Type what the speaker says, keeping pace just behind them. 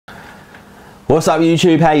What's up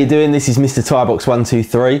YouTube, how you doing? This is Mr.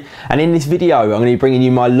 Tybox123 and in this video I'm going to be bringing you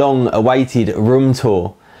my long awaited room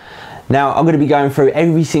tour. Now I'm going to be going through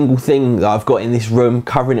every single thing that I've got in this room,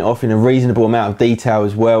 covering it off in a reasonable amount of detail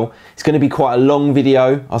as well. It's going to be quite a long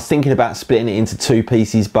video. I was thinking about splitting it into two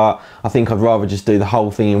pieces, but I think I'd rather just do the whole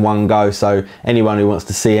thing in one go, so anyone who wants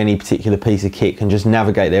to see any particular piece of kit can just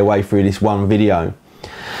navigate their way through this one video.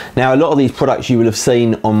 Now a lot of these products you will have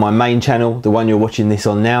seen on my main channel, the one you're watching this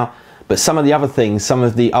on now, but some of the other things, some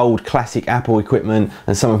of the old classic Apple equipment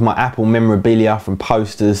and some of my Apple memorabilia, from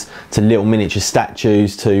posters to little miniature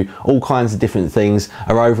statues to all kinds of different things,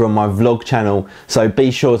 are over on my vlog channel, so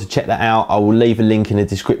be sure to check that out. I will leave a link in the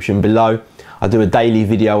description below. I do a daily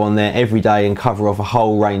video on there every day and cover off a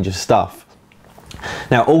whole range of stuff.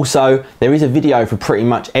 Now also, there is a video for pretty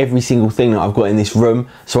much every single thing that I've got in this room,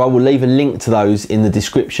 so I will leave a link to those in the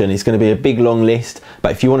description. It's going to be a big long list,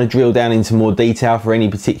 but if you want to drill down into more detail for any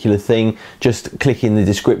particular thing, just click in the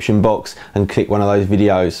description box and click one of those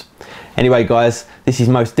videos. Anyway guys, this is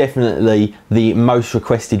most definitely the most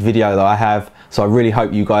requested video that I have, so I really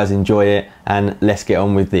hope you guys enjoy it, and let's get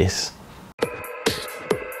on with this.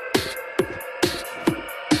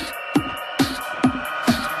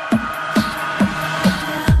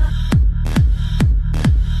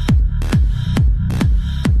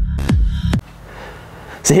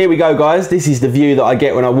 So here we go guys, this is the view that I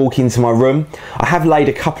get when I walk into my room. I have laid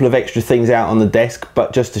a couple of extra things out on the desk,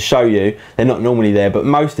 but just to show you, they're not normally there, but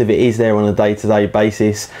most of it is there on a day-to-day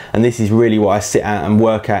basis, and this is really what I sit at and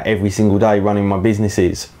work at every single day running my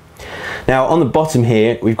businesses. Now on the bottom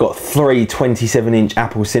here, we've got three 27-inch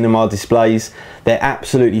Apple Cinema displays. They're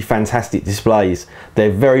absolutely fantastic displays.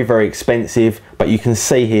 They're very, very expensive, but you can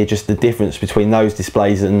see here just the difference between those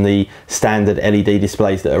displays and the standard LED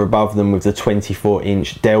displays that are above them with the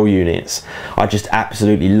 24-inch Dell units. I just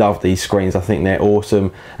absolutely love these screens. I think they're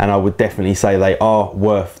awesome, and I would definitely say they are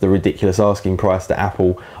worth the ridiculous asking price that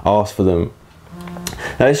Apple asked for them.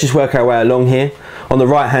 Now let's just work our way along here. On the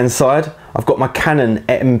right hand side, I've got my Canon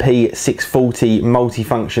MP640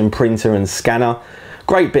 multifunction printer and scanner.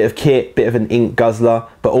 Great bit of kit, bit of an ink guzzler,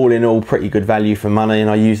 but all in all pretty good value for money, and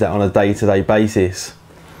I use that on a day-to-day basis.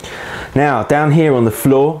 Now down here on the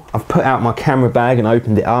floor, I've put out my camera bag and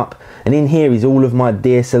opened it up, and in here is all of my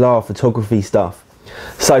DSLR photography stuff.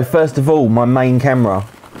 So first of all, my main camera.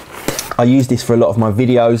 I use this for a lot of my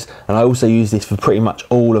videos, and I also use this for pretty much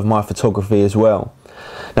all of my photography as well.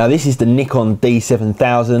 Now this is the Nikon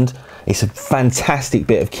D7000. It's a fantastic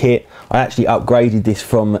bit of kit. I actually upgraded this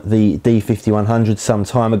from the D5100 some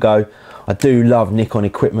time ago. I do love Nikon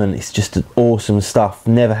equipment. It's just awesome stuff.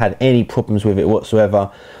 Never had any problems with it whatsoever.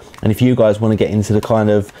 And if you guys want to get into the kind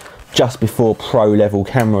of just before pro level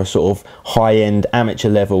camera, sort of high-end amateur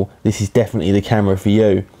level, this is definitely the camera for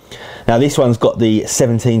you. Now this one's got the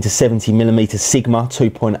 17 to 70mm Sigma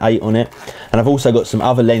 2.8 on it, and I've also got some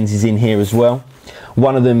other lenses in here as well.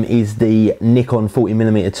 One of them is the Nikon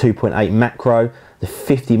 40mm 2.8 macro, the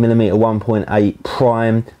 50mm 1.8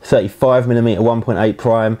 prime, 35mm 1.8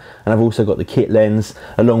 prime, and I've also got the kit lens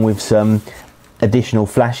along with some additional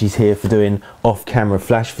flashes here for doing off-camera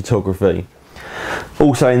flash photography.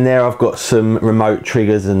 Also in there I've got some remote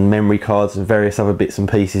triggers and memory cards and various other bits and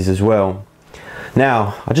pieces as well.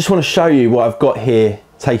 Now I just want to show you what I've got here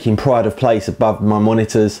taking pride of place above my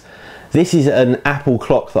monitors. This is an Apple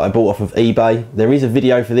clock that I bought off of eBay. There is a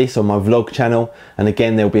video for this on my vlog channel, and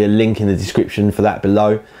again there'll be a link in the description for that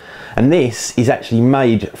below. And this is actually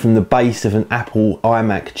made from the base of an Apple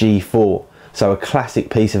iMac G4, so a classic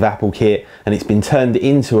piece of Apple kit, and it's been turned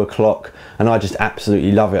into a clock, and I just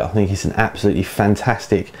absolutely love it. I think it's an absolutely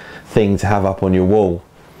fantastic thing to have up on your wall.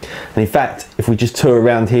 And in fact, if we just tour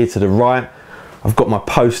around here to the right, I've got my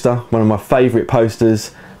poster, one of my favourite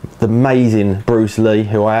posters, the amazing Bruce Lee,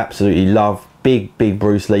 who I absolutely love. Big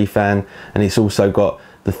Bruce Lee fan, and it's also got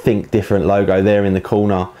the Think Different logo there in the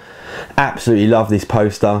corner. Absolutely love this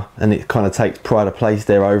poster, and it kind of takes pride of place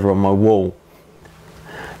there over on my wall.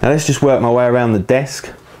 Now let's just work my way around the desk.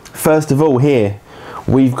 First of all here,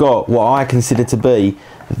 we've got what I consider to be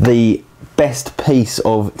the best piece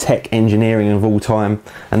of tech engineering of all time,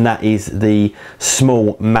 and that is the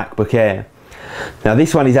small MacBook Air. Now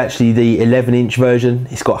this one is actually the 11-inch version.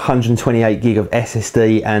 It's got 128 gig of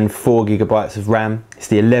SSD and 4 gigabytes of RAM. It's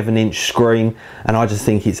the 11-inch screen, and I just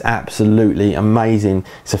think it's absolutely amazing.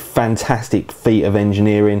 It's a fantastic feat of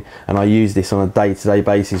engineering, and I use this on a day-to-day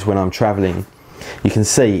basis when I'm traveling. You can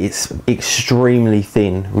see it's extremely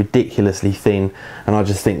thin, ridiculously thin, and I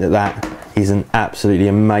just think that that is an absolutely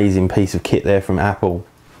amazing piece of kit there from Apple.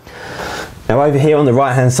 Now over here on the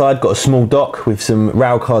right hand side, got a small dock with some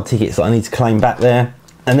railcard tickets that I need to claim back there.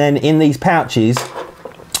 And then in these pouches,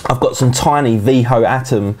 I've got some tiny Veho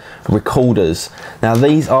Atom recorders. Now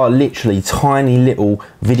these are literally tiny little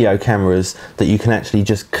video cameras that you can actually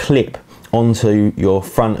just clip onto your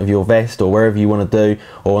front of your vest or wherever you want to do,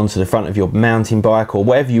 or onto the front of your mountain bike or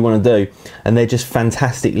whatever you want to do, and they're just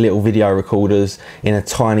fantastic little video recorders in a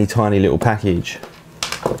tiny little package.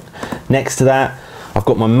 Next to that, I've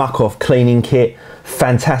got my Muck Off cleaning kit.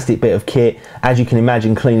 Fantastic bit of kit. As you can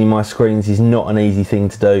imagine, cleaning my screens is not an easy thing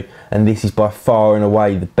to do, and this is by far and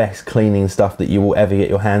away the best cleaning stuff that you will ever get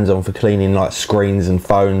your hands on for cleaning like screens and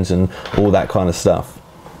phones and all that kind of stuff.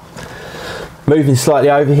 Moving slightly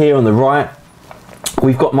over here on the right,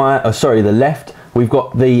 we've got the left, we've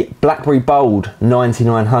got the BlackBerry Bold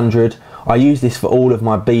 9900. I use this for all of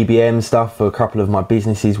my BBM stuff for a couple of my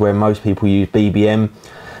businesses where most people use BBM.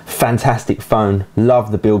 Fantastic phone,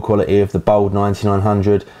 love the build quality of the Bold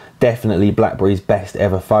 9900. Definitely BlackBerry's best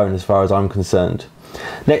ever phone as far as I'm concerned.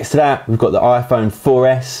 Next to that, we've got the iPhone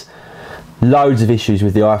 4S. Loads of issues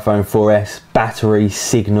with the iPhone 4S, battery,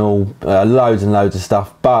 signal, loads and loads of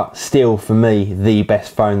stuff, but still for me the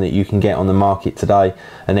best phone that you can get on the market today,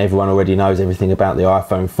 and everyone already knows everything about the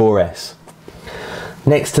iPhone 4S.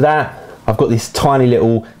 Next to that, I've got this tiny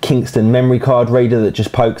little Kingston memory card reader that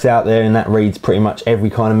just pokes out there, and that reads pretty much every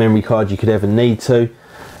kind of memory card you could ever need to.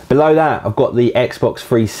 Below that, I've got the Xbox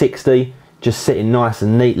 360 just sitting nice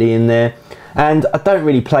and neatly in there. And I don't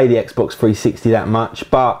really play the Xbox 360 that much,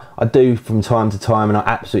 but I do from time to time, and I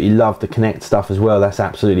absolutely love the Kinect stuff as well. That's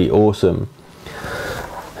absolutely awesome.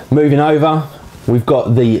 Moving over, we've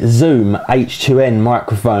got the Zoom H2N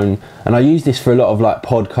microphone, and I use this for a lot of like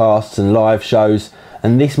podcasts and live shows,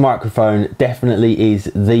 and this microphone definitely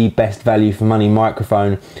is the best value for money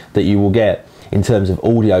microphone that you will get in terms of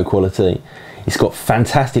audio quality. It's got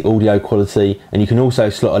fantastic audio quality, and you can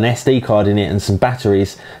also slot an SD card in it and some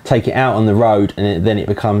batteries, take it out on the road, and then it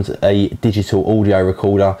becomes a digital audio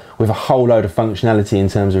recorder with a whole load of functionality in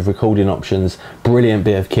terms of recording options. Brilliant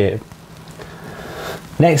bit of kit.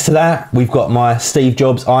 Next to that, we've got my Steve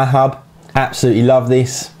Jobs iHub. Absolutely love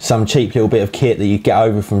this. Some cheap little bit of kit that you get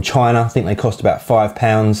over from China. I think they cost about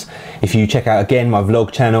 £5. If you check out again my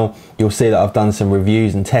vlog channel, you'll see that I've done some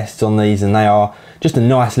reviews and tests on these, and they are just a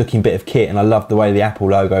nice looking bit of kit, and I love the way the Apple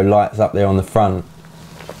logo lights up there on the front.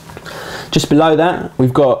 Just below that,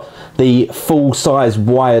 we've got the full-size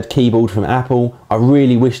wired keyboard from Apple. I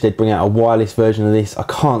really wish they'd bring out a wireless version of this. I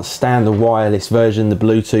can't stand the wireless version, the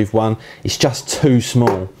Bluetooth one. It's just too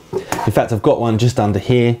small. In fact, I've got one just under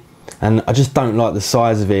here, and I just don't like the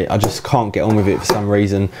size of it. I just can't get on with it for some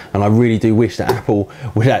reason, and I really do wish that Apple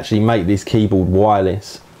would actually make this keyboard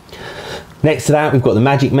wireless. Next to that, we've got the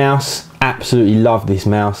Magic Mouse. Absolutely love this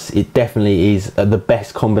mouse. It definitely is the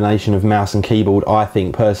best combination of mouse and keyboard, I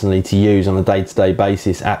think personally, to use on a day-to-day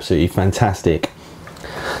basis. Absolutely fantastic.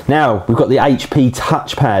 Now we've got the HP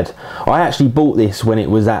touchpad. I actually bought this when it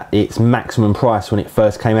was at its maximum price when it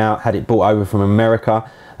first came out, had it bought over from America,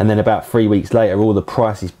 and then about 3 weeks later all the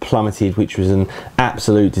prices plummeted, which was an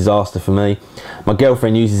absolute disaster for me. My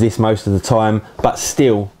girlfriend uses this most of the time, but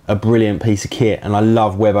still a brilliant piece of kit, and I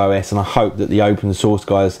love WebOS, and I hope that the open source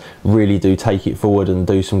guys really do take it forward and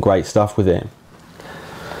do some great stuff with it.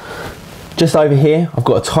 Just over here I've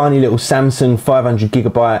got a tiny little Samsung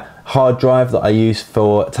 500GB hard drive that I use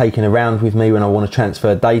for taking around with me when I want to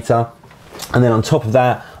transfer data, and then on top of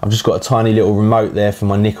that I've just got a tiny little remote there for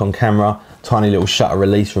my Nikon camera, tiny little shutter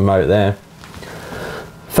release remote there.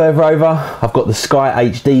 Further over, I've got the Sky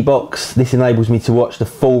HD box. This enables me to watch the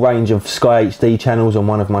full range of Sky HD channels on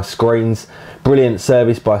one of my screens. Brilliant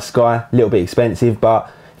service by Sky, a little bit expensive, but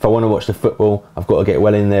if I want to watch the football, I've got to get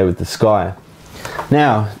well in there with the Sky.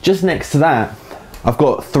 Now, just next to that, I've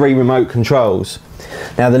got 3 remote controls.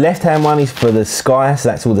 Now, the left-hand one is for the Sky, so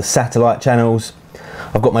that's all the satellite channels.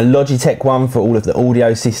 I've got my Logitech one for all of the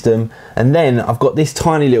audio system, and then I've got this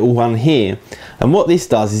tiny little one here, and what this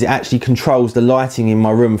does is it actually controls the lighting in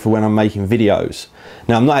my room for when I'm making videos.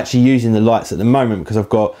 Now, I'm not actually using the lights at the moment because I've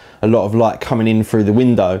got a lot of light coming in through the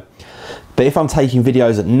window, but if I'm taking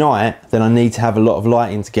videos at night, then I need to have a lot of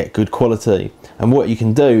lighting to get good quality. And what you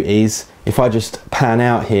can do is, if I just pan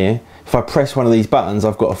out here, if I press one of these buttons,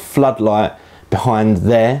 I've got a floodlight behind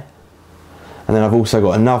there, and then I've also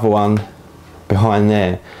got another one behind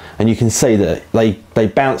there, and you can see that they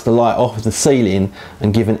bounce the light off the ceiling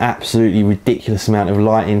and give an absolutely ridiculous amount of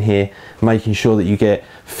light in here, making sure that you get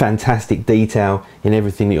fantastic detail in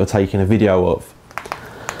everything that you're taking a video of.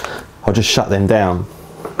 I'll just shut them down.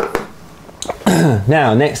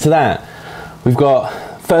 Now, next to that, we've got,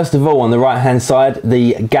 first of all, on the right hand side,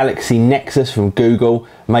 the Galaxy Nexus from Google,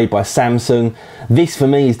 made by Samsung. This for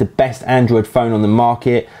me is the best Android phone on the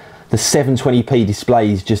market. The 720p display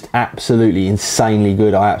is just absolutely insanely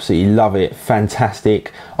good. I absolutely love it.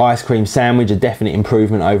 Fantastic. Ice cream sandwich, a definite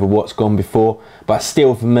improvement over what's gone before, but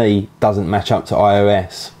still for me doesn't match up to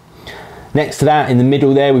iOS. Next to that, in the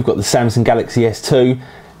middle there, we've got the Samsung Galaxy S2.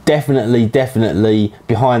 Definitely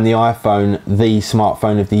behind the iPhone, the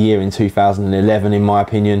smartphone of the year in 2011 in my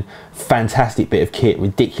opinion. Fantastic bit of kit,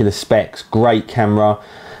 ridiculous specs, great camera.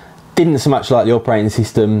 Didn't so much like the operating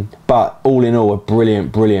system, but all in all a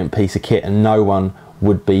brilliant piece of kit, and no one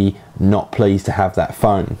would be not pleased to have that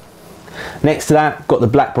phone. Next to that, got the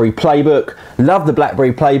BlackBerry Playbook. Love the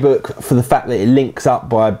BlackBerry Playbook for the fact that it links up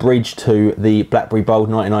by a bridge to the BlackBerry Bold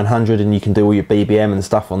 9900 and you can do all your BBM and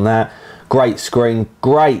stuff on that. Great screen,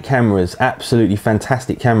 great cameras, absolutely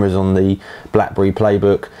fantastic cameras on the BlackBerry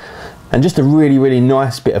Playbook. And just a really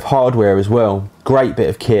nice bit of hardware as well. Great bit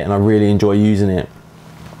of kit, and I really enjoy using it.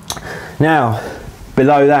 Now,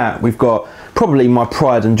 below that, we've got probably my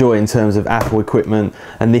pride and joy in terms of Apple equipment,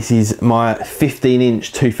 and this is my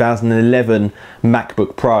 15-inch 2011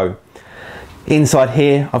 MacBook Pro. Inside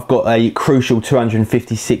here, I've got a Crucial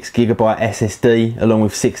 256GB SSD along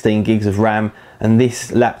with 16 gigs of RAM, and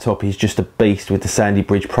this laptop is just a beast with the Sandy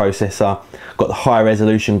Bridge processor. Got the high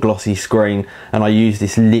resolution glossy screen, and I use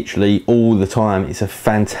this literally all the time. It's a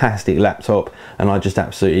fantastic laptop and I just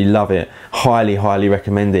absolutely love it. Highly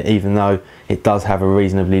recommend it, even though it does have a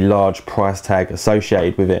reasonably large price tag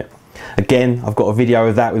associated with it. Again, I've got a video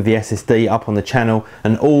of that with the SSD up on the channel,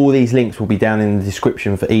 and all these links will be down in the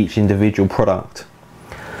description for each individual product.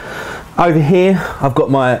 Over here, I've got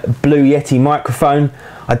my Blue Yeti microphone.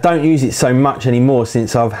 I don't use it so much anymore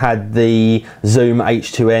since I've had the Zoom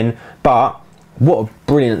H2n, but what a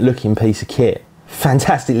brilliant looking piece of kit.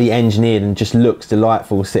 Fantastically engineered and just looks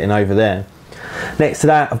delightful sitting over there. Next to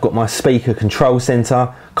that, I've got my speaker control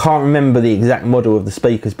center. Can't remember the exact model of the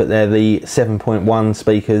speakers, but they're the 7.1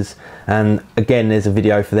 speakers, and again there's a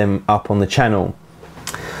video for them up on the channel.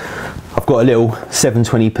 I've got a little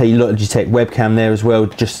 720p Logitech webcam there as well,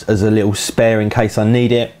 just as a little spare in case I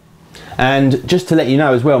need it. And just to let you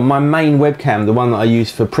know as well, my main webcam, the one that I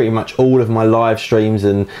use for pretty much all of my live streams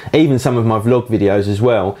and even some of my vlog videos as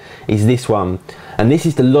well, is this one. And this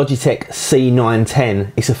is the Logitech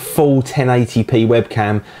C910. It's a full 1080p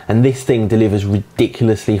webcam, and this thing delivers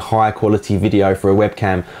ridiculously high quality video for a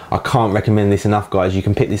webcam. I can't recommend this enough, guys. You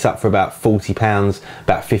can pick this up for about £40,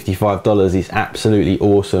 about $55. It's absolutely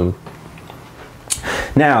awesome.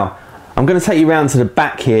 Now, I'm going to take you around to the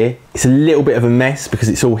back here. It's a little bit of a mess because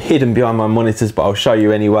it's all hidden behind my monitors, but I'll show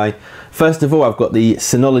you anyway. First of all, I've got the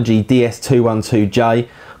Synology DS212J.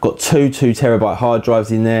 Got two 2TB hard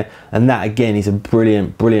drives in there, and that again is a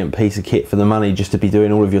brilliant piece of kit for the money, just to be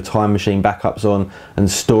doing all of your Time Machine backups on and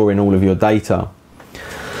storing all of your data.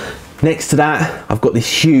 Next to that, I've got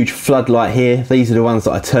this huge floodlight here. These are the ones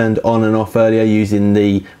that I turned on and off earlier using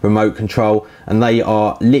the remote control, and they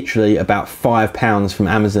are literally about £5 from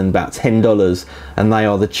Amazon, about $10, and they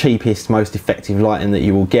are the cheapest, most effective lighting that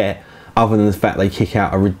you will get, other than the fact they kick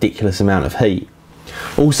out a ridiculous amount of heat.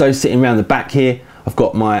 Also sitting around the back here, I've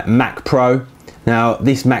got my Mac Pro. Now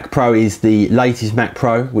this Mac Pro is the latest Mac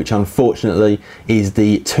Pro, which unfortunately is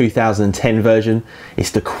the 2010 version.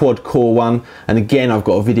 It's the quad core one, and again I've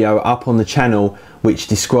got a video up on the channel which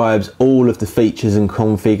describes all of the features and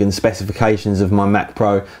config and specifications of my Mac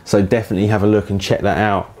Pro, so definitely have a look and check that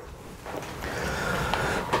out.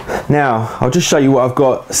 Now I'll just show you what I've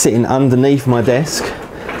got sitting underneath my desk.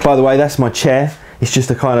 By the way, that's my chair. It's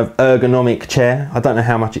just a kind of ergonomic chair. I don't know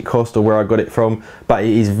how much it cost or where I got it from, but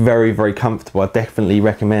it is very comfortable. I definitely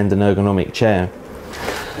recommend an ergonomic chair.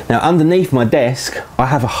 Now underneath my desk, I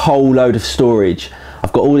have a whole load of storage.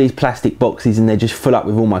 I've got all these plastic boxes and they're just full up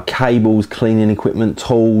with all my cables, cleaning equipment,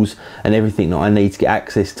 tools and everything that I need to get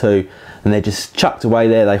access to. And they're just chucked away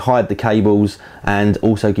there. They hide the cables and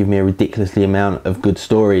also give me a ridiculously amount of good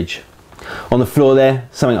storage. On the floor there,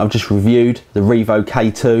 something I've just reviewed, the Revo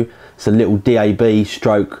K2. It's a little DAB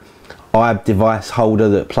stroke iPod device holder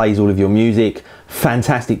that plays all of your music.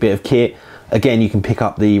 Fantastic bit of kit. Again, you can pick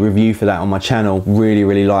up the review for that on my channel.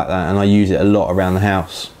 Really like that, and I use it a lot around the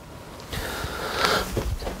house.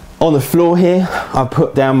 On the floor here, I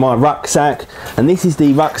put down my rucksack, and this is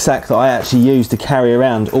the rucksack that I actually use to carry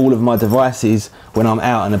around all of my devices when I'm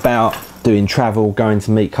out and about doing travel, going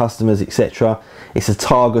to meet customers, etc. It's a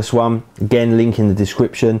Targus one, again link in the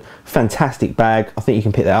description. Fantastic bag. I think you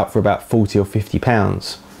can pick that up for about 40 or 50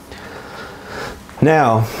 pounds.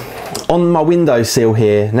 Now on my windowsill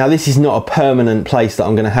here, now this is not a permanent place that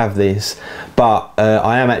I'm going to have this, but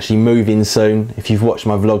I am actually moving soon. If you've watched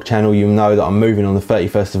my vlog channel, you'll know that I'm moving on the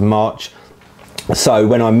 31st of March. So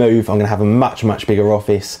when I move, I'm going to have a much bigger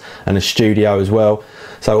office and a studio as well.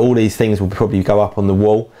 So all these things will probably go up on the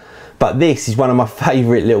wall. But this is one of my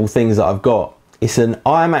favourite little things that I've got. It's an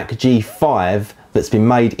iMac G5 that's been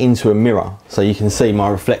made into a mirror. So you can see my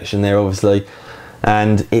reflection there, obviously.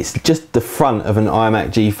 And it's just the front of an iMac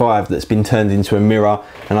G5 that's been turned into a mirror.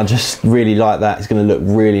 And I just really like that. It's going to look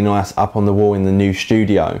really nice up on the wall in the new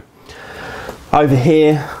studio. Over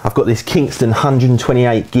here, I've got this Kingston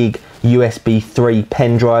 128 gig USB 3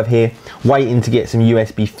 pen drive here, waiting to get some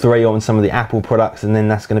USB 3 on some of the Apple products, and then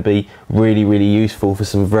that's going to be really useful for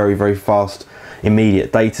some very fast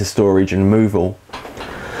immediate data storage and removal.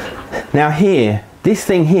 Now here, this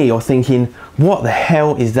thing here, you're thinking, what the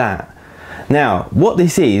hell is that? Now, what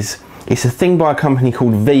this is, it's a thing by a company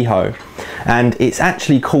called Veho, and it's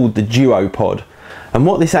actually called the Duopod. And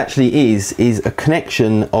what this actually is a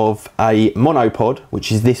connection of a monopod, which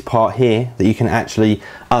is this part here that you can actually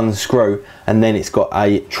unscrew, and then it's got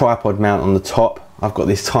a tripod mount on the top. I've got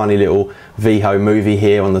this tiny little Veho Movie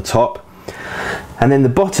here on the top. And then the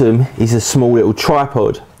bottom is a small little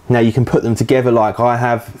tripod. Now you can put them together like I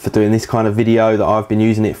have for doing this kind of video that I've been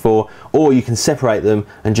using it for, or you can separate them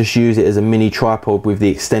and just use it as a mini tripod with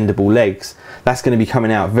the extendable legs. That's going to be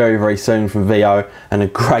coming out very soon from Veho, and a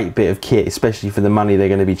great bit of kit, especially for the money they're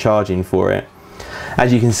going to be charging for it.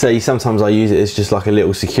 As you can see, sometimes I use it as just like a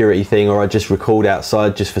little security thing, or I just record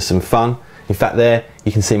outside just for some fun. In fact, there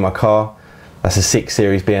you can see my car. That's a 6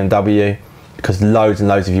 Series BMW, because loads and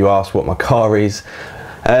loads of you asked what my car is.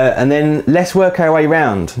 And then let's work our way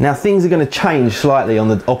round. Now things are going to change slightly on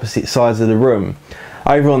the opposite sides of the room.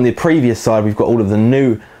 Over on the previous side we've got all of the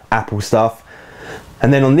new Apple stuff,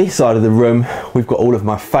 and then on this side of the room we've got all of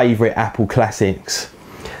my favourite Apple classics.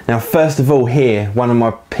 Now first of all here, one of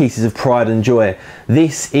my pieces of pride and joy.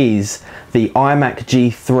 This is the iMac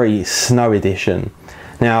G3 Snow Edition.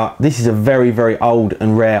 Now this is a very old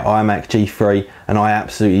and rare iMac G3, and I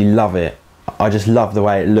absolutely love it. I just love the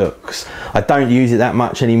way it looks. I don't use it that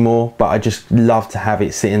much anymore, but I just love to have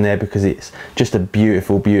it sitting there because it's just a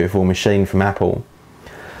beautiful machine from Apple.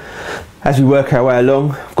 As we work our way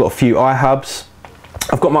along, I've got a few iHubs.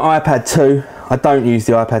 I've got my iPad 2. I don't use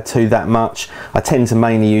the iPad 2 that much. I tend to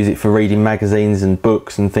mainly use it for reading magazines and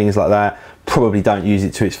books and things like that. Probably don't use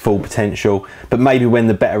it to its full potential, but maybe when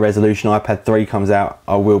the better resolution iPad 3 comes out,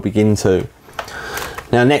 I will begin to.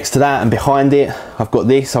 Now next to that and behind it, I've got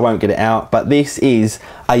this. I won't get it out, but this is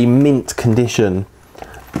a mint condition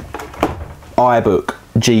iBook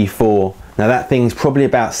G4. Now that thing's probably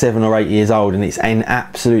about 7 or 8 years old, and it's in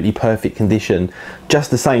absolutely perfect condition,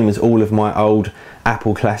 just the same as all of my old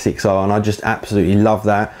Apple classics are, and I just absolutely love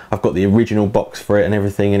that. I've got the original box for it and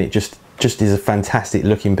everything, and it just is a fantastic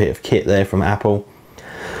looking bit of kit there from Apple.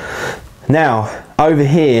 Now over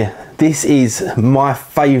here, this is my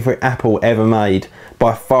favourite Apple ever made.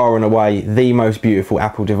 By far and away the most beautiful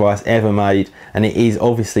Apple device ever made, and it is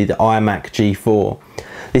obviously the iMac G4.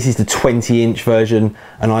 This is the 20-inch version,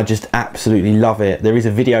 and I just absolutely love it. There is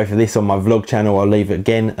a video for this on my vlog channel. I'll leave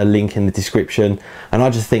again a link in the description, and I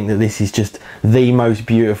just think that this is just the most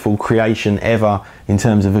beautiful creation ever in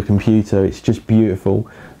terms of a computer. It's just beautiful.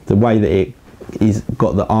 The way that it is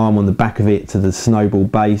got the arm on the back of it to the snowball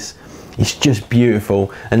base, it's just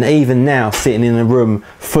beautiful. And even now, sitting in a room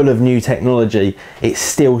full of new technology, it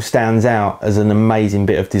still stands out as an amazing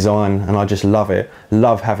bit of design, and I just love it.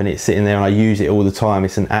 Love having it sitting there, and I use it all the time.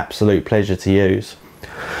 It's an absolute pleasure to use.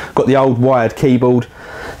 Got the old wired keyboard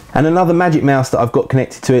and another Magic Mouse that I've got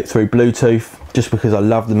connected to it through Bluetooth, just because I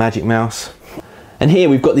love the Magic Mouse. And here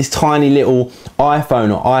we've got this tiny little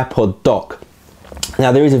iPhone or iPod dock.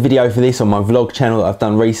 Now there is a video for this on my vlog channel that I've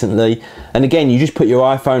done recently, and again you just put your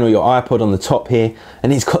iPhone or your iPod on the top here,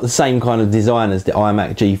 and it's got the same kind of design as the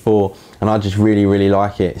iMac G4, and I just really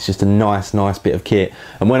like it. It's just a nice bit of kit,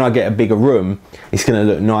 and when I get a bigger room it's going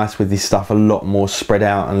to look nice with this stuff a lot more spread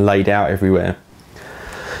out and laid out everywhere.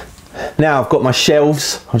 Now I've got my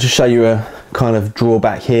shelves. I'll just show you a kind of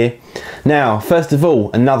drawback here. Now first of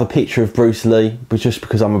all, another picture of Bruce Lee, but just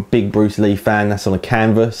because I'm a big Bruce Lee fan, that's on a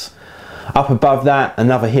canvas. Up above that,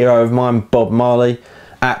 another hero of mine, Bob Marley.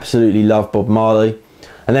 Absolutely love Bob Marley.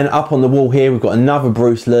 And then up on the wall here we've got another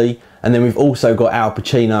Bruce Lee, and then we've also got Al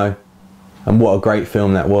Pacino, and what a great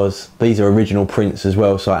film that was. These are original prints as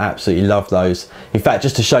well, so I absolutely love those. In fact,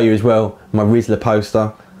 just to show you as well, my Rizzler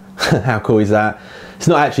poster. How cool is that? It's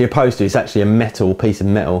not actually a poster, it's actually a piece of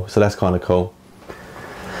metal, so that's kind of cool.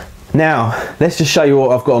 Now let's just show you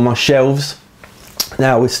what I've got on my shelves.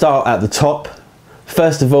 Now we'll start at the top.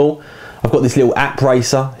 First of all, I've got this little app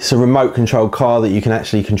racer. It's a remote control car that you can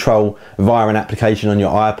actually control via an application on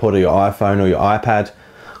your iPod or your iPhone or your iPad.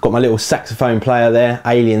 Got my little saxophone player there,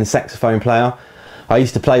 Alien saxophone player. I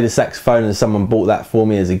used to play the saxophone and someone bought that for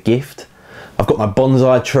me as a gift. I've got my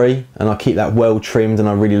bonsai tree and I keep that well trimmed and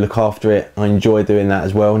I really look after it. I enjoy doing that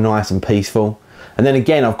as well, nice and peaceful. And then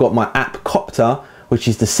again, I've got my app copter, which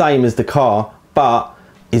is the same as the car, but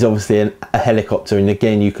is obviously a helicopter. And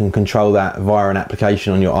again, you can control that via an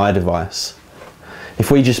application on your iDevice. If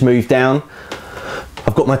we just move down,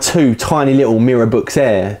 I've got my 2 tiny little MirrorBooks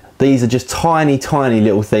Air. These are just tiny, tiny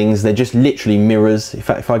little things. They're just literally mirrors. In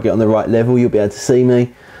fact, if I get on the right level, you'll be able to see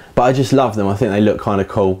me. But I just love them. I think they look kind of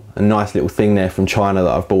cool. A nice little thing there from China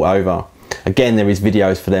that I've brought over. Again, there is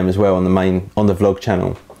videos for them as well on the vlog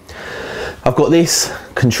channel. I've got this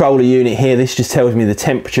controller unit here. This just tells me the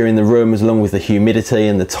temperature in the room as along with the humidity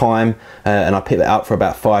and the time. And I picked that up for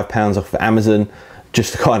about £5 off of Amazon.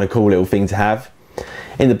 Just a kind of cool little thing to have.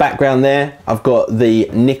 In the background there, I've got the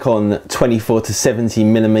Nikon 24 to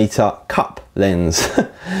 70mm cup lens.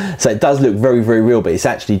 So it does look very, very real, but it's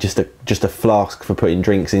actually just a flask for putting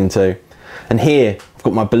drinks into. And here, I've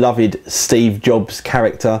got my beloved Steve Jobs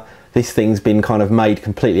character. This thing's been kind of made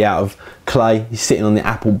completely out of clay. He's sitting on the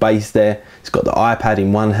Apple base there. He's got the iPad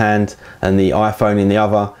in one hand and the iPhone in the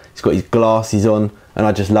other. He's got his glasses on, and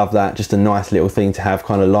I just love that. Just a nice little thing to have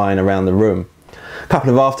kind of lying around the room. A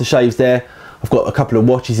couple of aftershaves there. I've got a couple of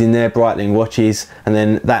watches in there, Breitling watches, and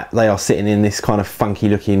then they are sitting in this kind of funky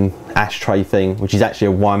looking ashtray thing, which is actually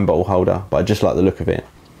a wine bottle holder, but I just like the look of it.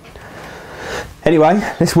 Anyway,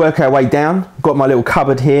 let's work our way down. I've got my little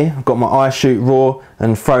cupboard here. I've got my iShoot RAW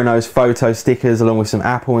and Phronos photo stickers, along with some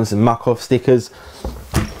Apple and some Muc-Off stickers.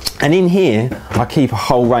 And in here, I keep a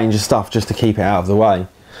whole range of stuff just to keep it out of the way.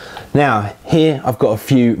 Now, here I've got a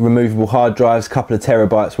few removable hard drives, a couple of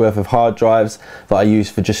terabytes worth of hard drives that I use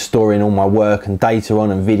for just storing all my work and data on,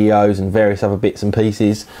 and videos and various other bits and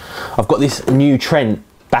pieces. I've got this new Trent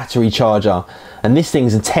battery charger, and this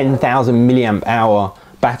thing's a 10,000 milliamp hour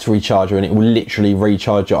battery charger, and it will literally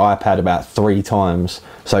recharge your iPad about 3 times.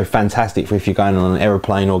 So fantastic for if you're going on an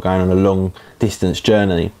aeroplane or going on a long distance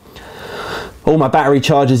journey. All my battery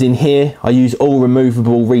chargers in here, I use all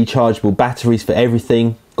removable rechargeable batteries for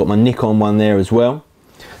everything. Got my Nikon one there as well.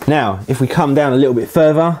 Now, if we come down a little bit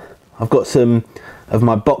further, I've got some of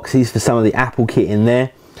my boxes for some of the Apple kit in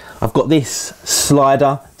there. I've got this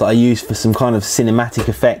slider that I use for some kind of cinematic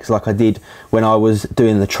effects like I did when I was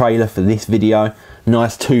doing the trailer for this video.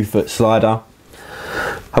 Nice 2-foot slider.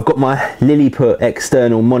 I've got my Lilliput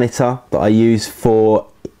external monitor that I use for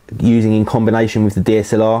using in combination with the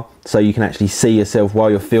DSLR, so you can actually see yourself while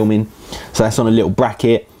you're filming. So that's on a little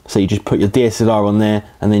bracket. So you just put your DSLR on there,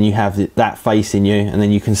 and then you have that facing you, and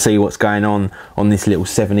then you can see what's going on this little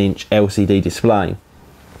 7-inch LCD display.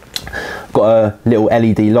 I've got a little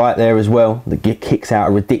LED light there as well that kicks out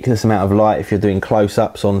a ridiculous amount of light if you're doing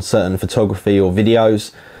close-ups on certain photography or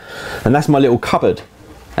videos. And that's my little cupboard.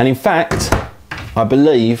 And in fact, I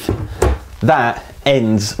believe that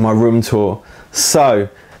ends my room tour. So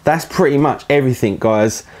that's pretty much everything,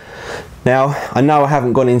 guys. Now, I know I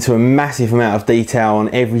haven't gone into a massive amount of detail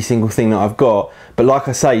on every single thing that I've got, but like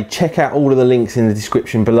I say, check out all of the links in the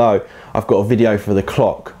description below. I've got a video for the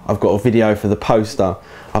clock, I've got a video for the poster,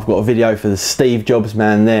 I've got a video for the Steve Jobs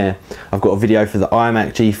man there, I've got a video for the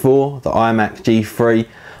iMac G4, the iMac G3,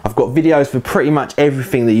 I've got videos for pretty much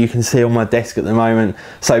everything that you can see on my desk at the moment,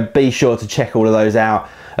 so be sure to check all of those out,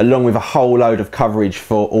 along with a whole load of coverage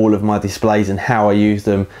for all of my displays and how I use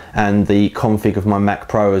them, and the config of my Mac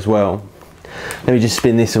Pro as well. Let me just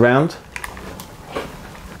spin this around.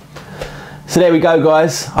 So there we go,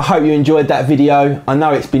 guys. I hope you enjoyed that video. I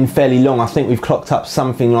know it's been fairly long. I think we've clocked up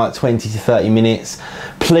something like 20 to 30 minutes.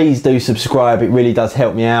 Please do subscribe. It really does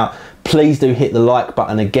help me out. Please do hit the like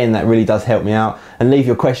button. Again, that really does help me out. And leave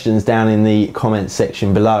your questions down in the comments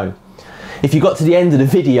section below. If you got to the end of the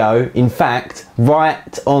video, in fact,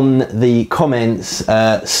 write on the comments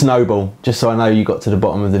snowball, just so I know you got to the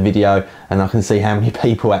bottom of the video and I can see how many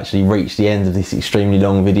people actually reached the end of this extremely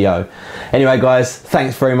long video. Anyway, guys,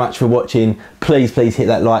 thanks very much for watching. Please hit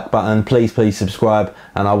that like button. Please subscribe,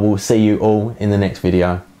 and I will see you all in the next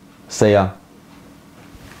video. See ya.